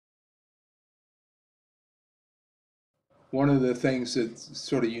one of the things that's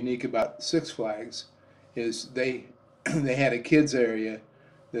sort of unique about Six Flags is they they had a kids area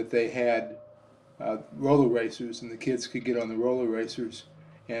that they had roller racers, and the kids could get on the roller racers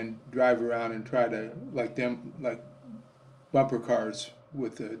and drive around and try to like bumper cars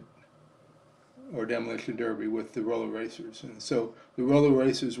with the or demolition derby with the roller racers. And so the roller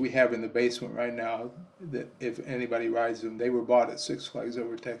racers we have in the basement right now, that if anybody rides them, they were bought at Six Flags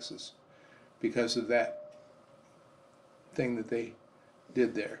over Texas because of that thing that they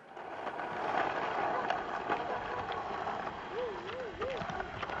did there.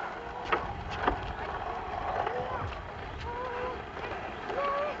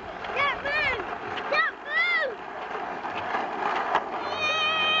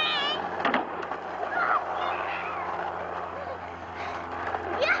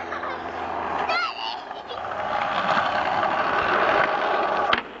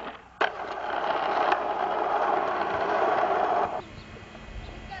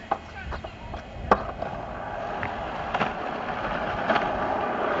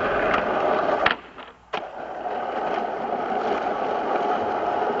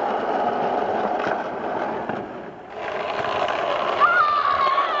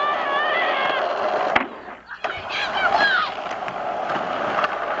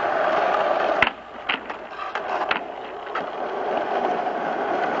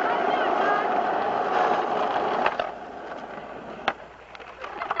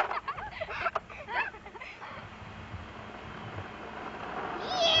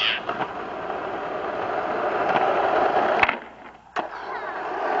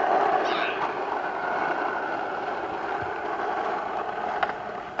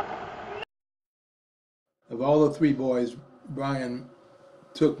 Of all the three boys, Brian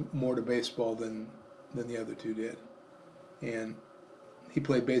took more to baseball than the other two did. And he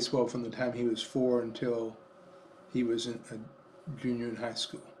played baseball from the time he was 4 until he was a junior in high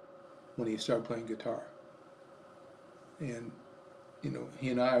school when he started playing guitar. And he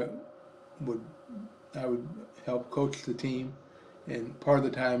and would I would help coach the team, and part of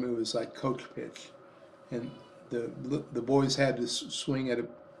the time it was like coach pitch, and the boys had to swing at a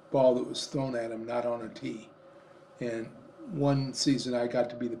ball that was thrown at them, not on a tee. And one season I got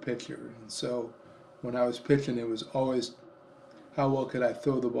to be the pitcher, and so when I was pitching, it was always how well could I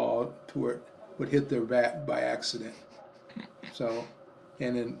throw the ball to where it would hit their bat by accident. So,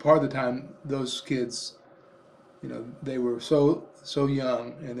 and then part of the time, those kids, they were so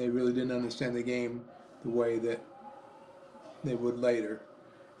young, and they really didn't understand the game the way that they would later.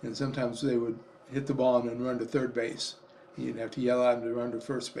 And sometimes they would hit the ball and then run to third base. You'd have to yell at them to run to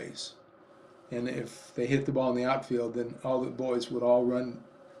first base. And if they hit the ball in the outfield, then all the boys would all run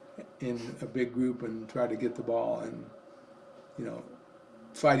in a big group and try to get the ball and,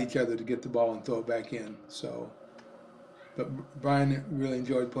 fight each other to get the ball and throw it back in. So, but Brian really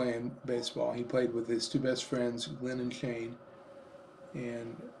enjoyed playing baseball. He played with his two best friends, Glenn and Shane,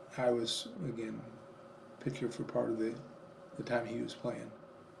 and I was, again, pitcher for part of the time he was playing,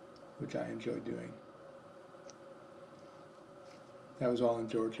 which I enjoyed doing. That was all in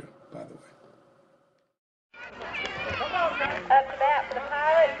Georgia, by the way. Up to bat for the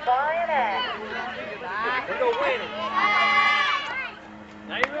Pirates, Brian Ash. We're going to win it.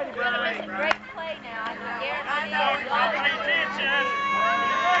 Now you ready, Brian? Great play now. I can guarantee Pay attention.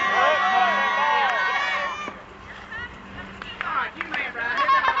 All right, you man, Brian.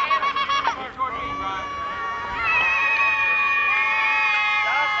 Come on, toward me, Brian.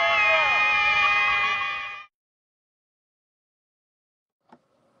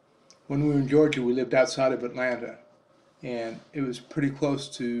 When we were in Georgia, we lived outside of Atlanta, and it was pretty close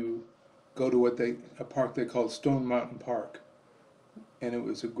to go to a park they called Stone Mountain Park, and it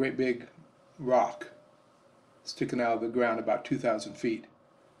was a great big rock sticking out of the ground about 2,000 feet,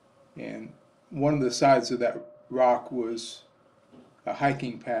 and one of the sides of that rock was a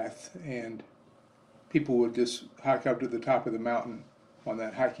hiking path, and people would just hike up to the top of the mountain on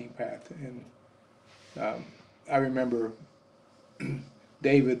that hiking path. And I remember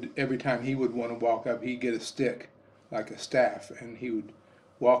David, every time he would want to walk up, he'd get a stick, like a staff, and he would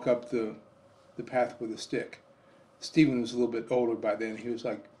walk up the path with a stick. Stephen was a little bit older by then. He was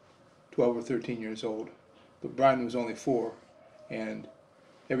like 12 or 13 years old. But Brian was only 4. And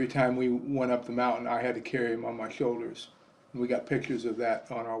every time we went up the mountain, I had to carry him on my shoulders. And we got pictures of that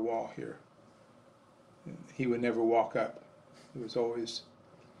on our wall here. He would never walk up. It was always,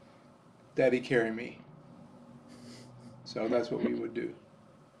 Daddy, carry me. So that's what we would do.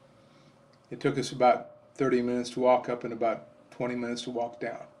 It took us about 30 minutes to walk up and about 20 minutes to walk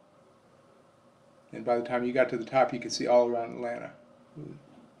down. And by the time you got to the top, you could see all around Atlanta.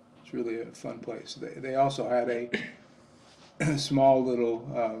 It's really a fun place. They also had small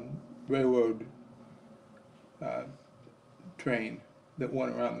little railroad uh, train that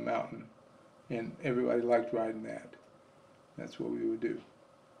went around the mountain, and everybody liked riding that. That's what we would do.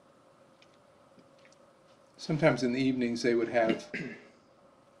 Sometimes in the evenings they would have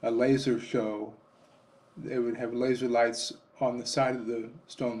a laser show. They would have laser lights on the side of the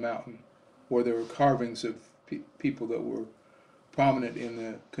stone mountain, where there were carvings of people that were prominent in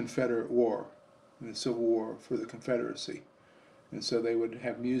the Confederate War, in the Civil War for the Confederacy. And so they would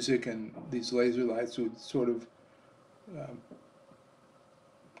have music, and these laser lights would sort of um,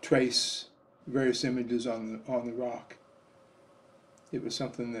 trace various images on the rock. It was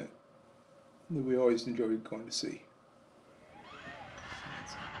something that we always enjoyed going to see.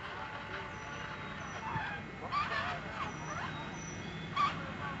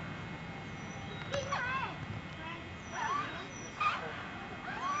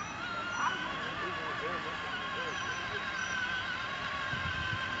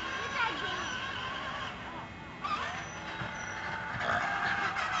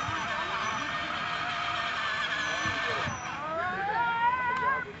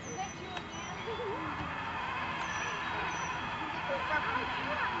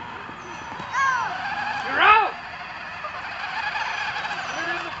 You're out! You're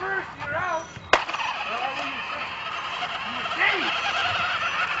in the first, you're out! Well, you were safe!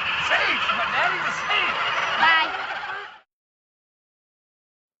 Safe! My daddy was safe! Bye.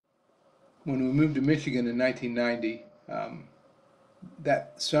 When we moved to Michigan in 1990,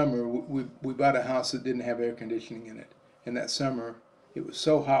 that summer we bought a house that didn't have air conditioning in it. And that summer, it was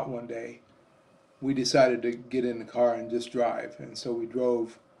so hot one day, we decided to get in the car and just drive. And so we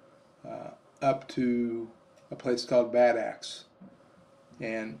drove up to a place called Bad Axe.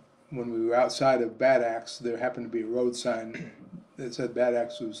 And when we were outside of Bad Axe, there happened to be a road sign that said Bad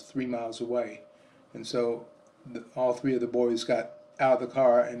Axe was 3 miles away. And so all three of the boys got out of the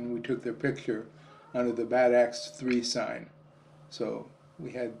car and we took their picture under the Bad Axe 3 sign. So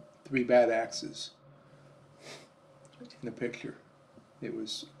we had 3 bad axes in the picture. It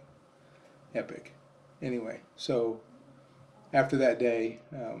was epic. Anyway, so after that day,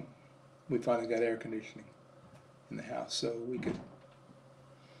 we finally got air conditioning in the house, so we could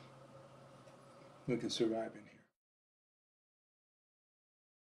survive in here.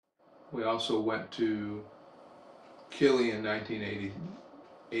 We also went to Chile in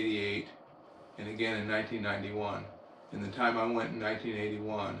 1988 and again in 1991. And the time I went in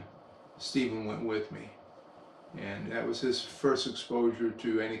 1981, Stephen went with me. And that was his first exposure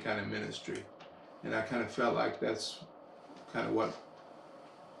to any kind of ministry. And I kind of felt like that's kind of what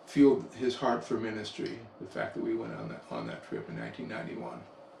fueled his heart for ministry, the fact that we went on that trip in 1991.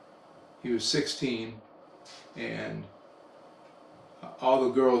 He was 16, and all the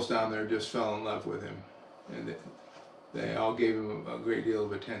girls down there just fell in love with him. And they all gave him a great deal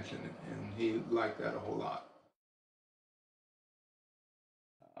of attention, and he liked that a whole lot.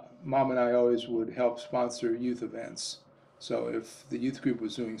 Mom and I always would help sponsor youth events. So if the youth group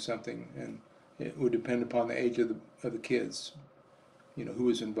was doing something, and it would depend upon the age of the kids, you know, who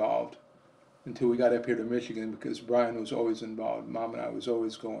was involved. Until we got up here to Michigan, because Brian was always involved. Mom and I was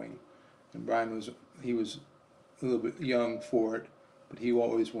always going, and Brian was a little bit young for it, but he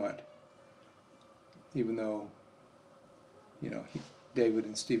always went. Even though, you know, David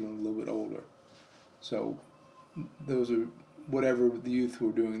and Stephen were a little bit older. So those are whatever the youth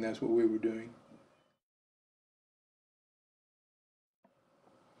were doing, that's what we were doing.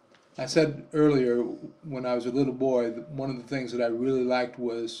 I said earlier, when I was a little boy, one of the things that I really liked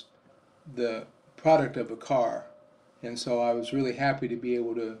was the product of a car. And so I was really happy to be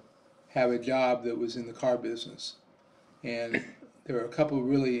able to have a job that was in the car business. And there were a couple of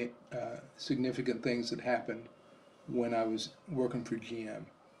really significant things that happened when I was working for GM.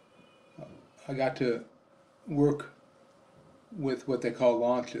 I got to work with what they call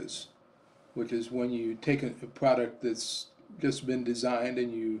launches, which is when you take a product that's just been designed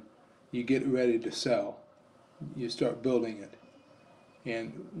and you get ready to sell. You start building it.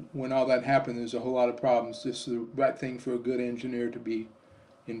 And when all that happened, there's a whole lot of problems. Just the right thing for a good engineer to be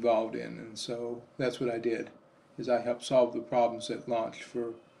involved in. And so that's what I did, is I helped solve the problems at launch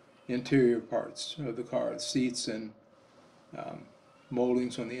for interior parts of the car, seats and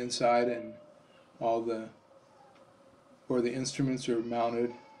moldings on the inside, and all where the instruments are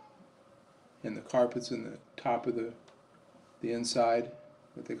mounted, and the carpets in the top of the inside,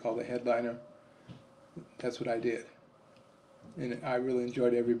 what they call the headliner. That's what I did. And I really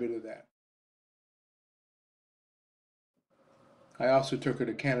enjoyed every bit of that. I also took her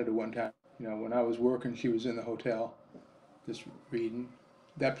to Canada one time. You know, when I was working, she was in the hotel, just reading.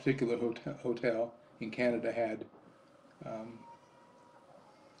 That particular hotel in Canada had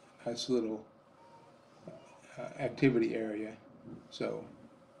nice little activity area, so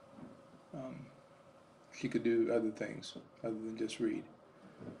she could do other things other than just read.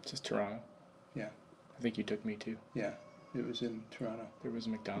 This is Toronto. Yeah, I think you took me to. yeah, it was in Toronto. There was a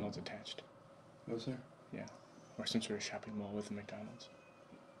McDonald's attached. Was there? Yeah, or some sort of shopping mall with a McDonald's.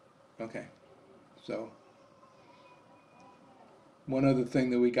 Okay, so one other thing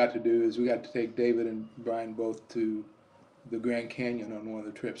that we got to do is we got to take David and Brian both to the Grand Canyon on one of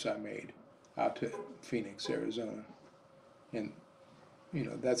the trips I made out to Phoenix, Arizona. And, you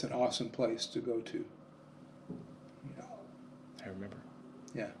know, that's an awesome place to go to. You know, I remember.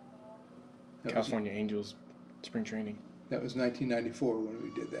 yeah. California Angels spring training. That was 1994 when we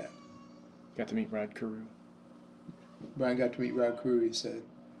did that. Got to meet Rod Carew. Brian got to meet Rod Carew, he said,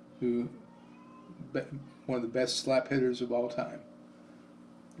 one of the best slap hitters of all time.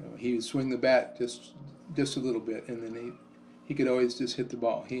 You know, he would swing the bat just a little bit, and then he could always just hit the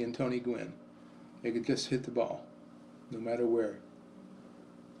ball. He and Tony Gwynn, they could just hit the ball, no matter where.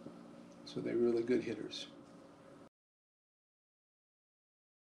 So they're really good hitters.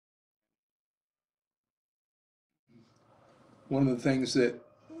 One of the things that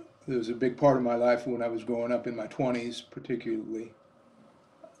was a big part of my life when I was growing up in my 20s, particularly,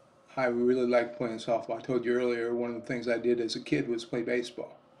 I really liked playing softball. I told you earlier, one of the things I did as a kid was play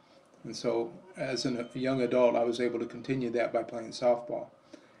baseball. And so as a young adult, I was able to continue that by playing softball.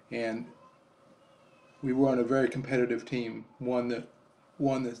 And we were on a very competitive team, won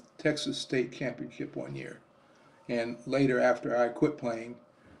the Texas State Championship one year. And later, after I quit playing,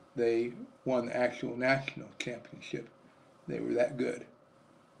 they won the actual national championship. They were that good.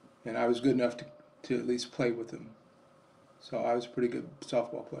 And I was good enough to at least play with them. So I was a pretty good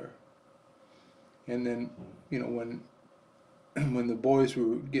softball player. And then, you know, when the boys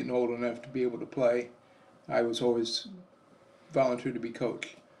were getting old enough to be able to play, I was always volunteered to be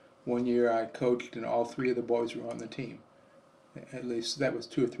coach. One year I coached and all three of the boys were on the team. At least that was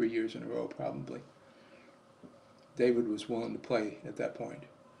 2 or 3 years in a row probably. David was willing to play at that point.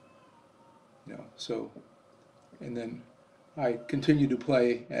 You know, so, and then I continued to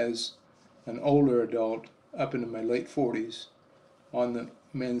play as an older adult up into my late 40s on the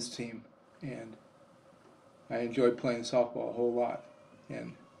men's team, and I enjoyed playing softball a whole lot.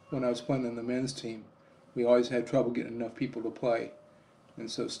 And when I was playing on the men's team, we always had trouble getting enough people to play. And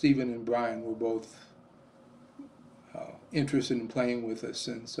so Stephen and Brian were both interested in playing with us.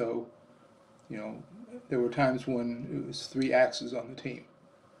 And so, you know, there were times when it was 3 axes on the team.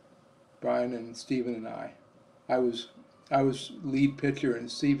 Brian and Stephen and I. I was lead pitcher, and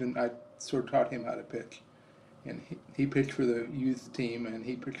Stephen, I sort of taught him how to pitch. And he pitched for the youth team, and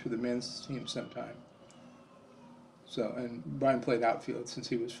he pitched for the men's team sometime. So, and Brian played outfield since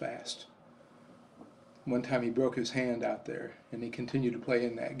he was fast. One time he broke his hand out there, and he continued to play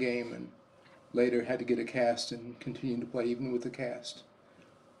in that game, and later had to get a cast and continued to play even with the cast.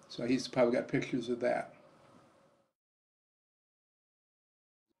 So he's probably got pictures of that.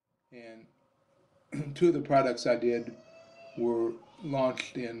 And 2 of the products I did were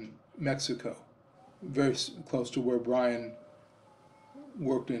launched in Mexico, very close to where Brian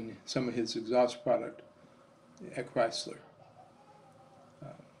worked in some of his exhaust product at Chrysler.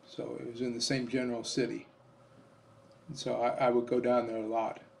 So it was in the same general city. And so I would go down there a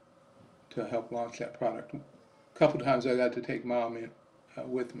lot to help launch that product. A couple of times I got to take Mom in,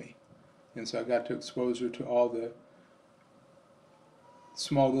 with me. And so I got to expose her to all the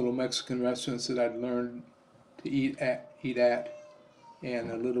small little Mexican restaurants that I'd learned to eat at,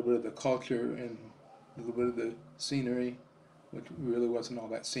 and a little bit of the culture and a little bit of the scenery, which really wasn't all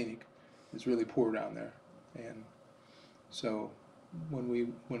that scenic. It was really poor down there. And so when we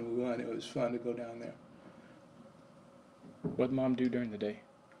went, it was fun to go down there. What'd Mom do during the day?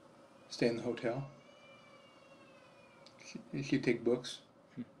 Stay in the hotel. She'd take books.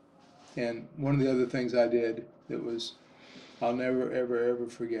 And one of the other things I did that was, I'll never, ever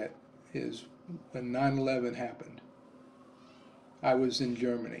forget, is when 9/11 happened, I was in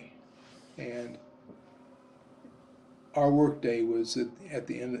Germany, and our work day was at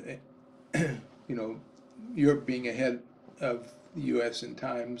the end of, you know, Europe being ahead of the U.S. in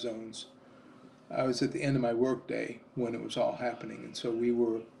time zones. I was at the end of my work day when it was all happening, and so we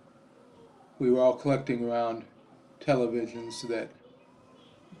were all collecting around televisions that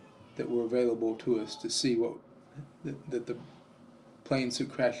were available to us to see that the planes had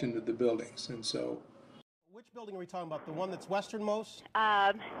crashed into the buildings. And so, which building are we talking about? The one that's westernmost?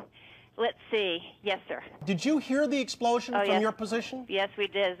 Let's see. Yes, sir. Did you hear the explosion from yes. your position? Yes, we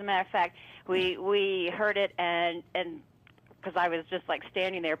did. As a matter of fact, we heard it, and because I was just like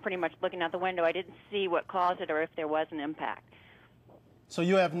standing there pretty much looking out the window. I didn't see what caused it or if there was an impact. So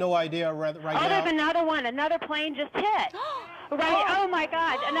you have no idea right now? There's another one. Another plane just hit. Right, oh my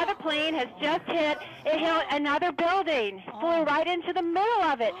God, another plane has just hit. It hit another building, flew right into the middle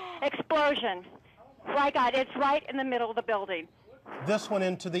of it. Explosion. My God, it's right in the middle of the building. This one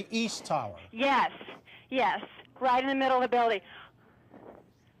into the East Tower. Yes, right in the middle of the building.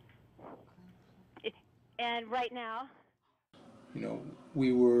 And right now, You know,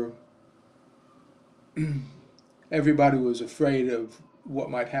 we were, everybody was afraid of what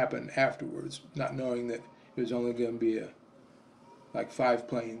might happen afterwards, not knowing that it was only going to be like 5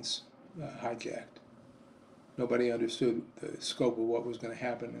 planes hijacked. Nobody understood the scope of what was going to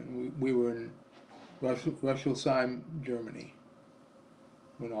happen, and we were in Russelsheim, Germany,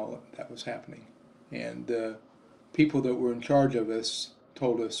 when all that was happening. And the people that were in charge of us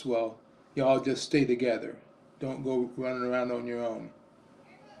told us, well, y'all just stay together. Don't go running around on your own.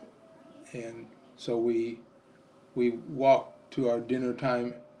 And so we walked to our dinner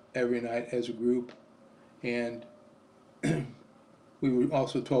time every night as a group, and we were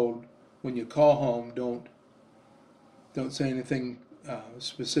also told, when you call home, don't say anything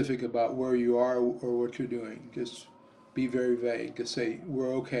specific about where you are or what you're doing. Just be very vague. Just say,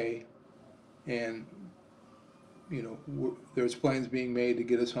 we're okay, and you know, there's plans being made to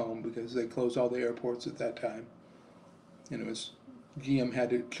get us home, because they closed all the airports at that time. And it was, GM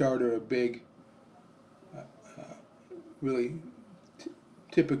had to charter a big, really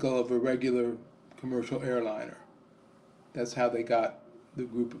typical of a regular commercial airliner. That's how they got the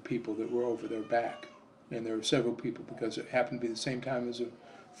group of people that were over their back. And there were several people, because it happened to be the same time as a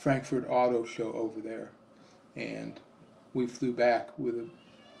Frankfurt auto show over there. And we flew back with a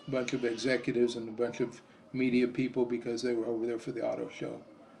bunch of executives and a bunch of media people, because they were over there for the auto show.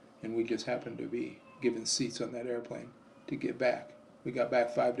 And we just happened to be given seats on that airplane to get back. We got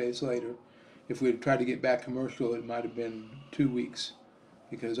back 5 days later. If we had tried to get back commercial, it might have been 2 weeks,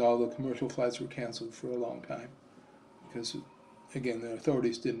 because all the commercial flights were canceled for a long time. Because, again, the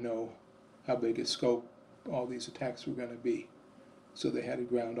authorities didn't know how big a scope all these attacks were going to be. So they had to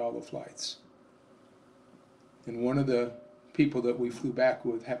ground all the flights. And one of the people that we flew back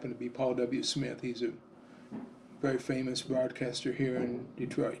with happened to be Paul W. Smith. He's a very famous broadcaster here in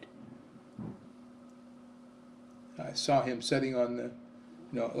Detroit. I saw him sitting on the,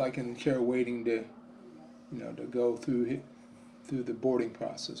 like in the chair, waiting to, to go through the boarding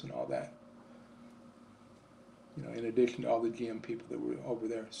process and all that. In addition to all the GM people that were over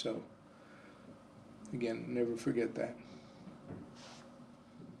there. So, again, never forget that.